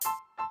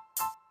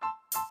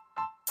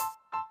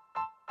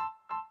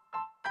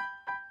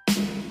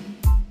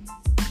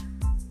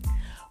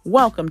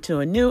Welcome to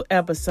a new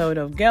episode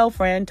of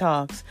Girlfriend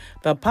Talks,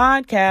 the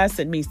podcast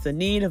that meets the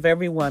need of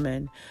every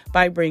woman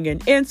by bringing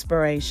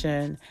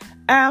inspiration,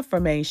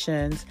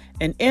 affirmations,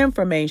 and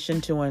information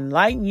to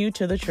enlighten you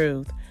to the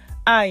truth.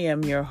 I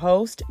am your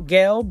host,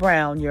 Gail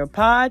Brown, your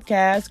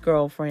podcast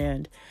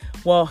girlfriend.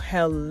 Well,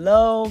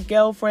 hello,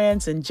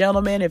 girlfriends and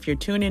gentlemen. If you're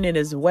tuning in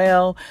as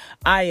well,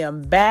 I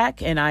am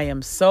back and I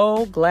am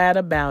so glad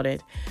about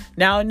it.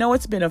 Now, I know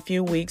it's been a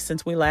few weeks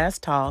since we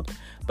last talked,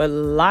 but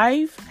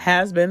life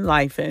has been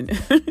lifing,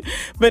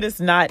 but it's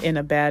not in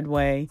a bad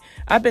way.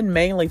 I've been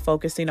mainly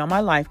focusing on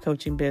my life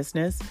coaching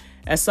business.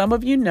 As some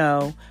of you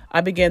know,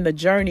 I began the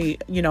journey,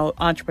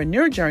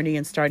 entrepreneur journey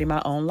in starting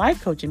my own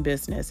life coaching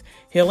business,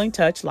 Healing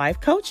Touch Life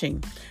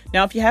Coaching.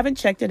 Now, if you haven't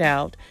checked it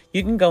out,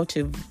 you can go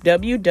to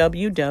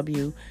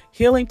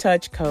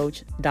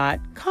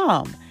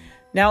www.healingtouchcoach.com.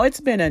 Now, it's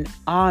been an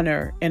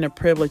honor and a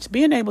privilege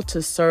being able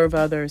to serve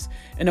others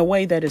in a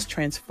way that is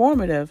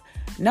transformative,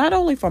 not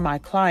only for my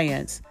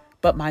clients,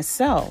 but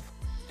myself.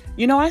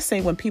 I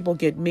say when people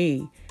get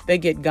me, they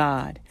get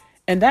God.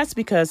 And that's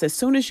because as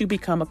soon as you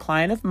become a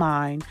client of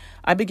mine,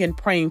 I begin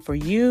praying for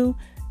you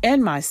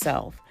and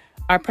myself.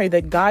 I pray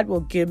that God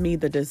will give me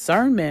the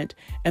discernment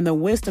and the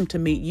wisdom to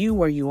meet you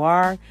where you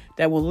are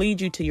that will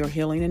lead you to your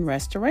healing and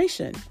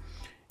restoration.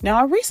 Now,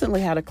 I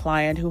recently had a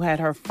client who had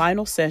her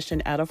final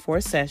session out of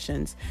 4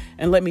 sessions.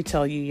 And let me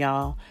tell you,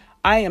 y'all,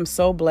 I am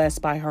so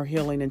blessed by her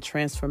healing and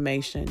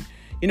transformation.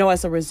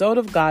 As a result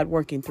of God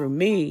working through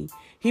me,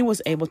 He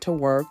was able to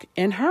work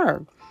in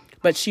her.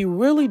 But she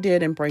really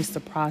did embrace the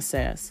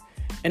process.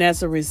 And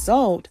as a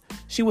result,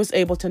 she was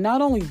able to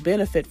not only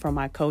benefit from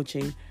my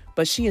coaching,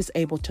 but she is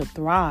able to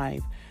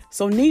thrive.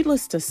 So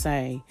needless to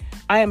say,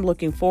 I am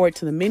looking forward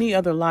to the many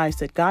other lives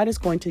that God is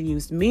going to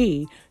use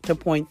me to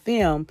point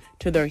them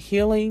to their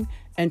healing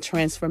and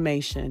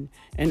transformation.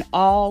 And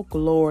all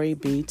glory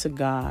be to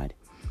God.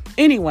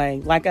 Anyway,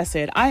 like I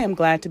said, I am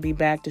glad to be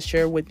back to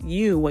share with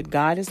you what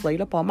God has laid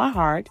upon my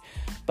heart.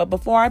 But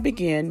before I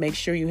begin, make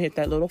sure you hit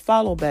that little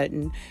follow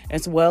button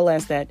as well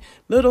as that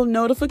little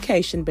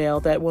notification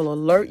bell that will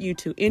alert you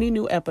to any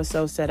new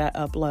episodes that I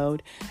upload,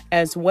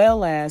 as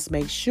well as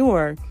make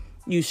sure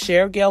you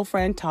share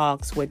Girlfriend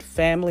Talks with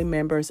family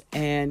members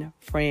and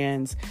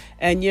friends.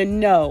 And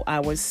I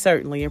would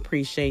certainly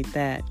appreciate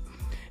that.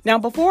 Now,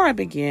 before I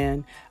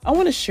begin, I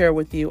want to share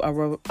with you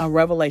a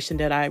revelation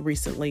that I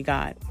recently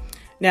got.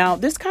 Now,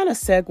 this kind of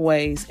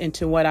segues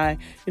into what I,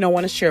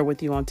 want to share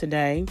with you on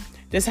today.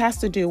 This has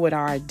to do with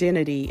our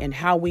identity and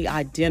how we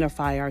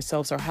identify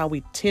ourselves or how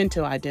we tend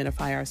to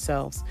identify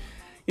ourselves.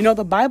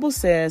 The Bible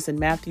says in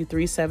Matthew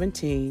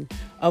 3:17,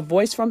 a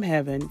voice from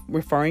heaven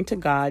referring to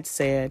God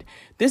said,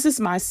 "This is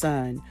my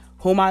son,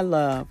 whom I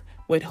love,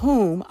 with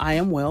whom I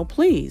am well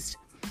pleased."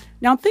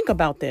 Now, think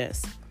about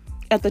this.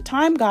 At the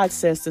time God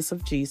says this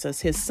of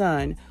Jesus, his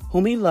son,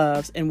 whom he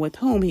loves and with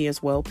whom he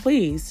is well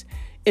pleased,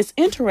 it's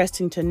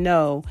interesting to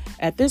know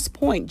at this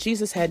point,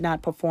 Jesus had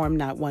not performed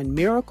not one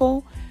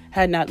miracle,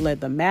 had not led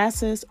the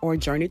masses, or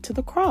journeyed to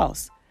the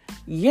cross.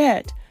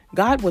 Yet,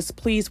 God was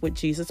pleased with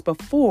Jesus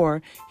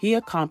before he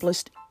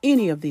accomplished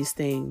any of these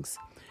things.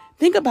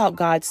 Think about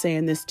God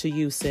saying this to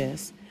you,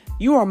 sis.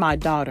 You are my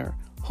daughter,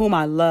 whom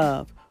I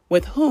love,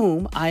 with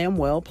whom I am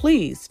well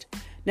pleased.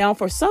 Now,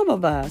 for some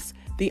of us,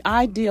 the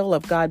ideal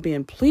of God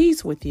being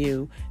pleased with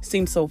you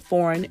seems so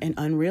foreign and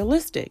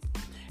unrealistic,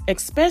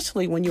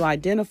 especially when you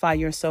identify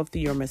yourself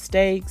through your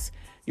mistakes,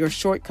 your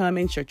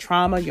shortcomings, your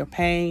trauma, your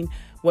pain,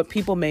 what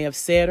people may have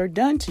said or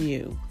done to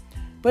you.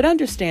 But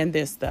understand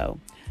this, though.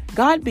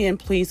 God being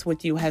pleased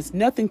with you has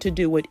nothing to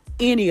do with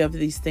any of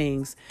these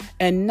things,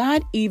 and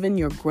not even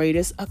your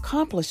greatest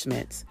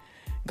accomplishments.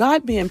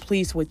 God being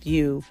pleased with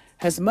you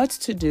has much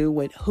to do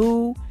with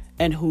who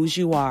and whose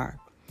you are.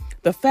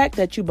 The fact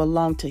that you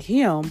belong to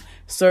Him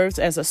serves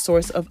as a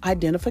source of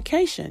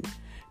identification.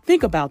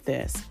 Think about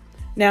this.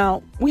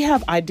 Now, we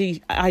have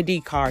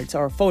ID cards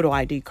or photo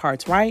ID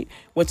cards, right?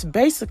 Which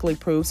basically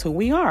proves who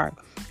we are.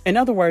 In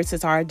other words,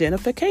 it's our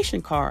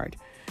identification card.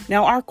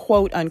 Now, our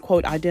quote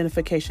unquote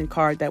identification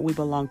card that we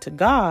belong to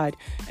God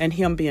and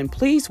Him being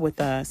pleased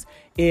with us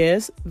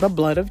is the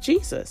blood of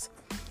Jesus.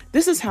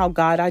 This is how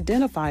God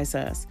identifies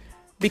us.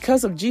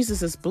 Because of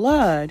Jesus's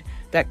blood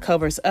that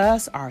covers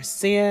us, our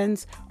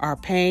sins, our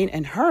pain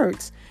and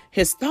hurts,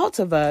 His thoughts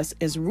of us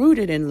is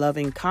rooted in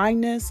loving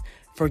kindness,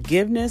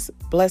 forgiveness,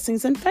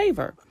 blessings, and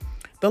favor.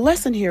 The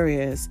lesson here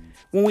is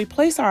when we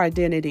place our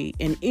identity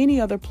in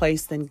any other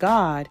place than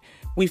God,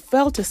 we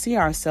fail to see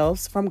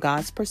ourselves from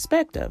God's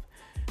perspective.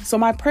 So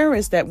my prayer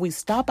is that we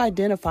stop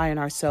identifying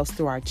ourselves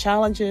through our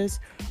challenges,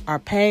 our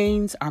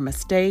pains, our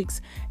mistakes,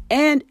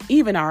 and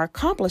even our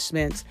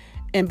accomplishments,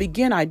 and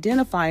begin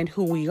identifying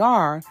who we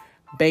are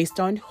based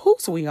on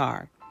whose we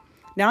are.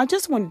 Now, I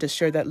just wanted to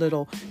share that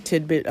little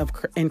tidbit of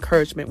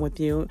encouragement with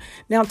you.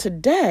 Now,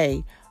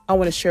 today, I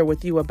want to share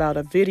with you about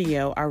a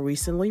video I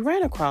recently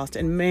ran across.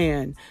 And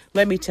man,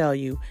 let me tell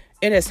you,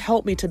 It has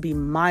helped me to be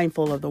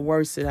mindful of the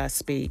words that I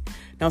speak.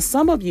 Now,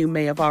 some of you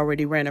may have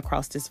already ran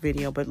across this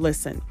video, but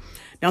listen.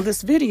 Now,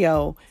 this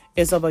video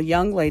is of a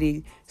young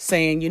lady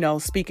saying,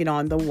 speaking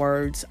on the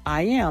words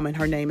I am, and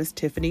her name is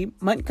Tiffany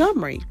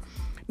Montgomery.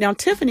 Now,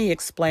 Tiffany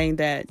explained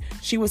that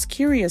she was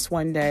curious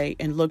one day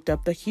and looked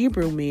up the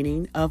Hebrew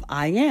meaning of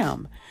I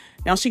am.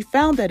 Now, she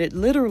found that it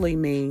literally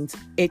means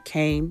it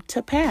came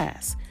to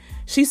pass.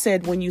 She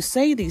said, when you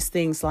say these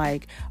things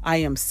like, I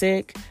am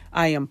sick,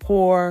 I am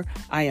poor,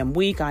 I am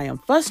weak, I am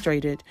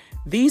frustrated,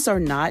 these are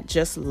not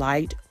just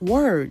light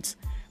words.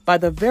 By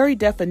the very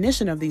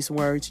definition of these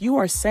words, you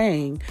are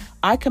saying,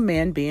 I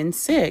command being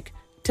sick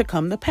to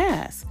come to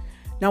pass.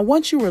 Now,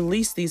 once you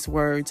release these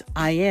words,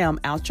 I am,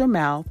 out your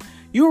mouth,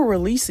 you are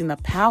releasing the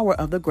power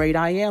of the great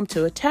I am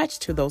to attach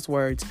to those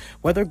words,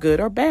 whether good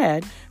or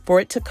bad, for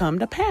it to come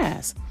to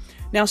pass.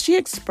 Now, she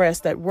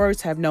expressed that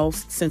words have no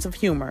sense of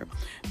humor.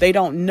 They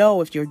don't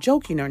know if you're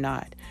joking or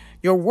not.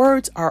 Your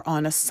words are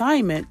on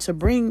assignment to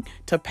bring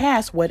to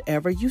pass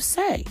whatever you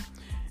say.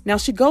 Now,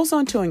 she goes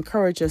on to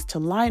encourage us to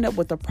line up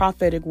with the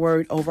prophetic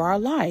word over our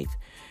life.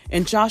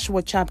 In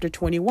Joshua chapter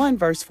 21,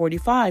 verse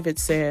 45, it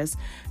says,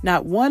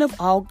 not one of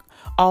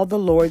all the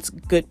Lord's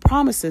good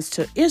promises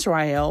to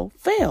Israel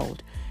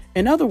failed.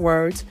 In other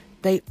words,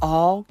 they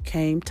all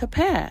came to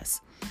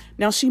pass.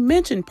 Now, she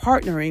mentioned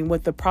partnering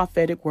with the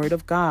prophetic word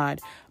of God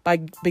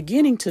by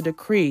beginning to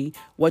decree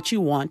what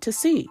you want to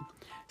see.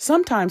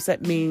 Sometimes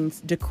that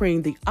means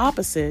decreeing the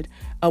opposite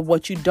of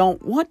what you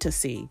don't want to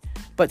see,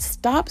 but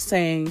stop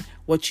saying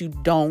what you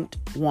don't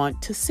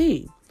want to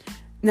see.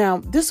 Now,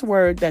 this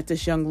word that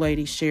this young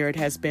lady shared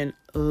has been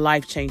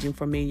life-changing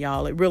for me,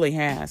 y'all. It really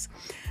has.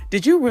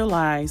 Did you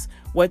realize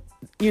that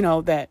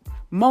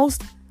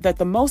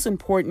the most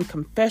important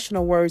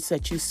confessional words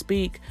that you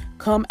speak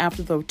come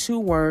after the two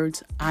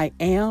words, I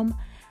am?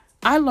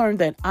 I learned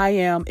that I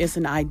am is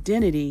an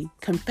identity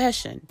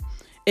confession.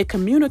 It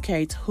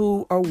communicates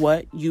who or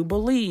what you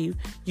believe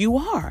you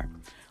are.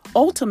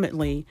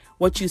 Ultimately,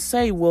 what you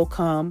say will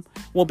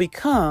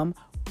become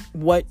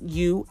what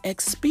you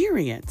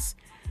experience.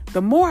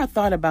 The more I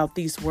thought about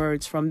these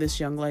words from this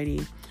young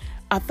lady,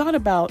 I thought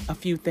about a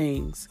few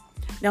things.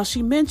 Now,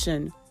 she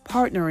mentioned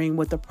partnering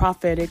with the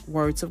prophetic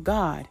words of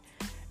God.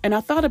 And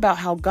I thought about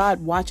how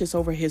God watches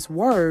over his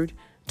word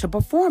to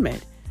perform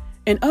it.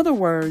 In other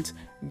words,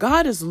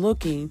 God is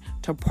looking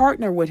to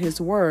partner with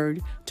his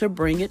word to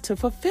bring it to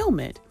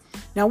fulfillment.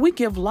 Now, we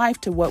give life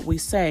to what we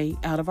say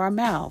out of our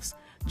mouths.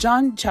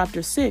 John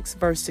chapter 6,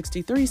 verse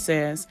 63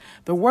 says,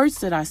 the words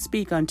that I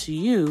speak unto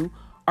you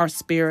are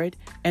spirit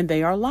and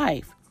they are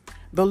life.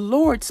 The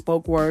Lord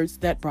spoke words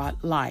that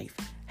brought life.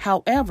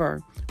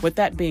 However, with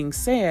that being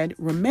said,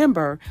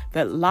 remember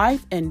that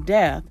life and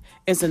death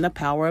is in the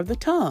power of the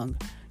tongue.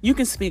 You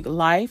can speak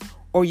life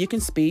or you can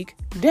speak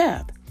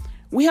death.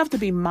 We have to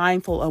be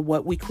mindful of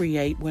what we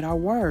create with our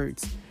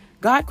words.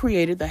 God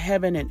created the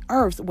heaven and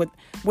earth with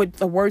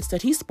the words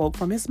that he spoke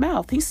from his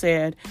mouth. He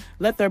said,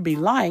 let there be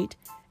light,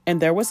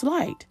 and there was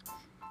light.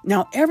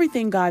 Now,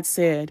 everything God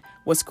said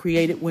was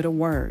created with a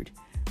word.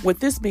 With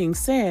this being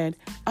said,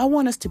 I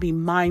want us to be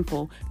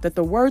mindful that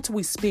the words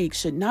we speak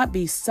should not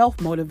be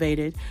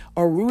self-motivated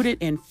or rooted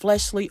in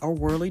fleshly or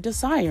worldly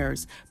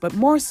desires, but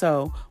more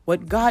so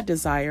what God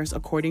desires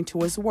according to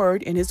his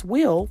word and his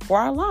will for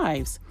our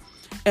lives.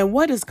 And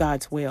what is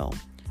God's will?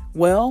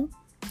 Well,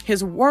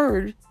 his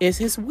word is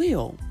his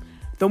will.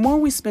 The more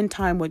we spend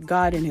time with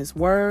God in his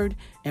word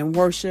and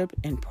worship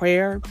and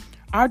prayer,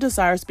 our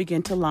desires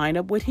begin to line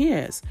up with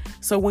his.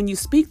 So when you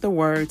speak the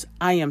words,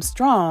 I am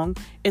strong,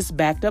 it's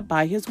backed up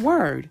by his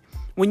word.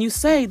 When you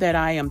say that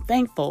I am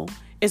thankful,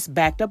 it's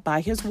backed up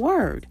by his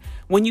word.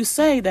 When you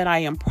say that I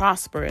am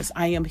prosperous,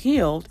 I am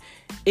healed,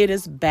 it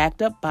is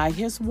backed up by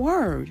his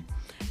word.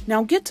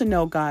 Now get to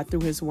know God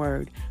through his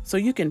word so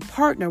you can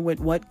partner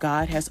with what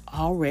God has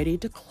already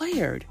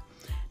declared.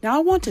 Now,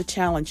 I want to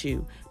challenge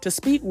you to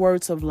speak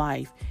words of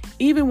life,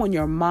 even when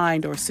your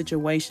mind or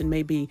situation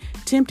may be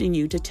tempting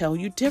you to tell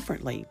you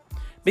differently.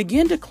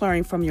 Begin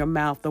declaring from your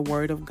mouth the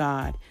word of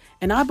God,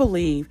 and I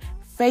believe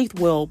faith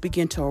will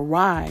begin to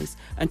arise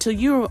until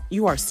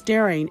you are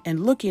staring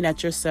and looking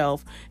at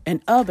yourself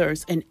and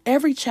others and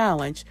every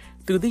challenge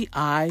through the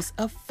eyes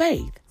of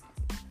faith.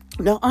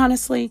 Now,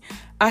 honestly,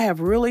 I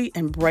have really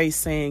embraced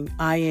saying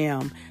I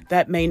am.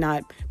 That may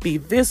not be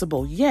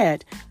visible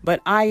yet, but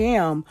I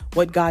am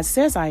what God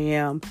says I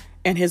am.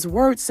 And his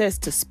word says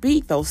to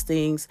speak those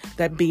things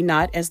that be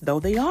not as though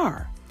they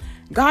are.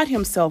 God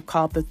himself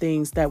called the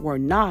things that were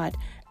not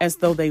as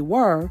though they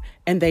were,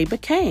 and they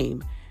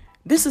became.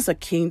 This is a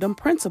kingdom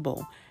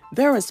principle.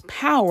 There is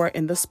power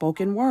in the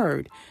spoken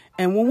word.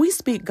 And when we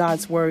speak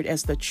God's word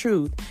as the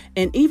truth,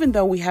 and even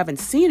though we haven't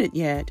seen it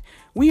yet,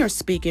 we are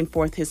speaking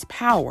forth his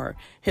power,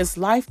 his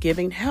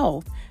life-giving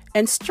health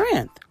and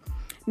strength.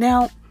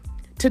 Now,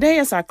 today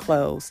as I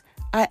close,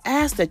 I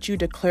ask that you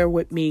declare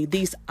with me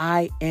these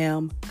I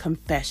am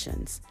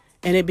confessions.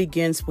 And it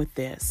begins with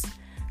this.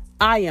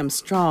 I am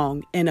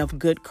strong and of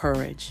good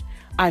courage.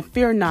 I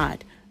fear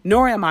not,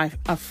 nor am I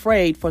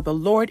afraid, for the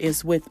Lord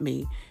is with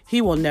me.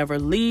 He will never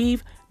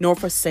leave nor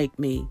forsake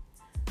me.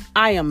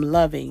 I am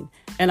loving,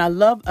 and I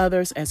love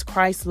others as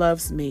Christ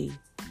loves me.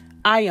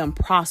 I am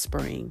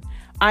prospering.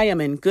 I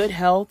am in good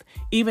health,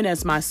 even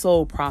as my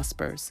soul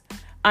prospers.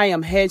 I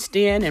am hedged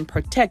in and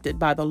protected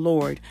by the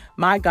Lord,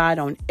 my God,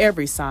 on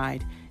every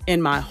side.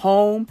 In my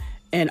home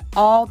and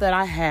all that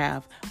I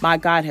have, my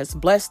God has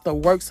blessed the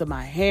works of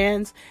my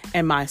hands,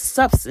 and my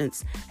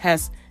substance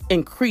has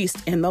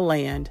increased in the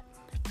land.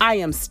 I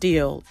am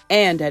still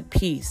and at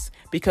peace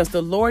because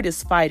the Lord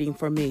is fighting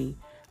for me.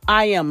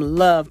 I am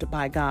loved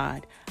by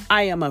God.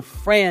 I am a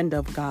friend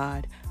of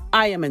God.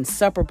 I am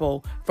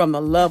inseparable from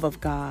the love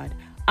of God.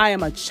 I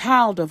am a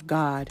child of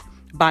God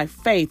by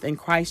faith in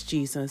Christ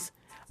Jesus.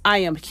 I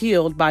am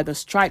healed by the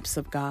stripes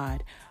of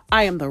God.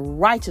 I am the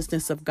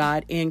righteousness of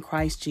God in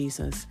Christ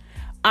Jesus.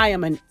 I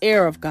am an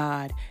heir of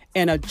God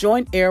and a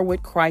joint heir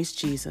with Christ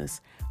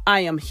Jesus.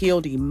 I am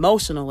healed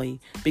emotionally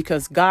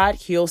because God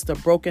heals the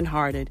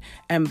brokenhearted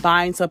and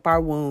binds up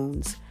our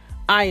wounds.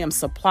 I am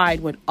supplied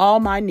with all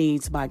my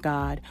needs by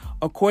God,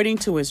 according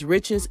to his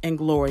riches and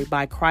glory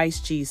by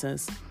Christ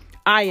Jesus.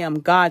 I am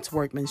God's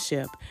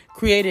workmanship,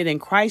 created in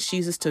Christ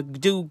Jesus to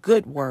do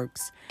good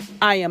works.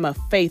 I am a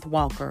faith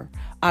walker.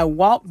 I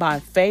walk by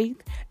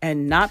faith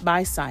and not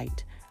by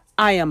sight.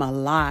 I am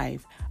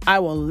alive. I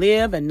will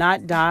live and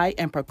not die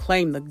and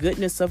proclaim the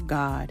goodness of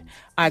God.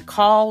 I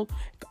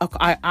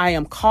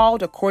am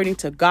called according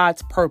to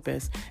God's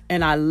purpose,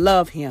 and I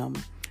love him.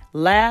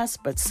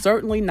 Last but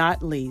certainly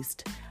not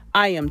least,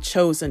 I am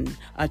chosen,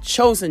 a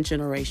chosen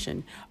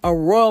generation, a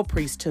royal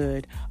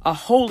priesthood, a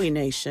holy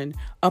nation,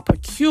 a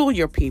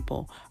peculiar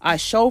people. I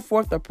show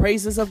forth the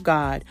praises of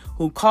God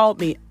who called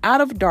me out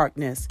of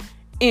darkness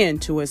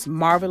into his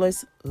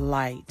marvelous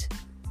light.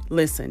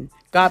 Listen,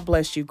 God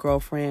bless you,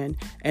 girlfriend,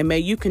 and may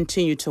you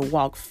continue to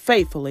walk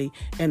faithfully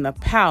in the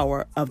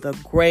power of the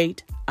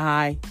great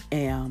I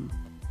am.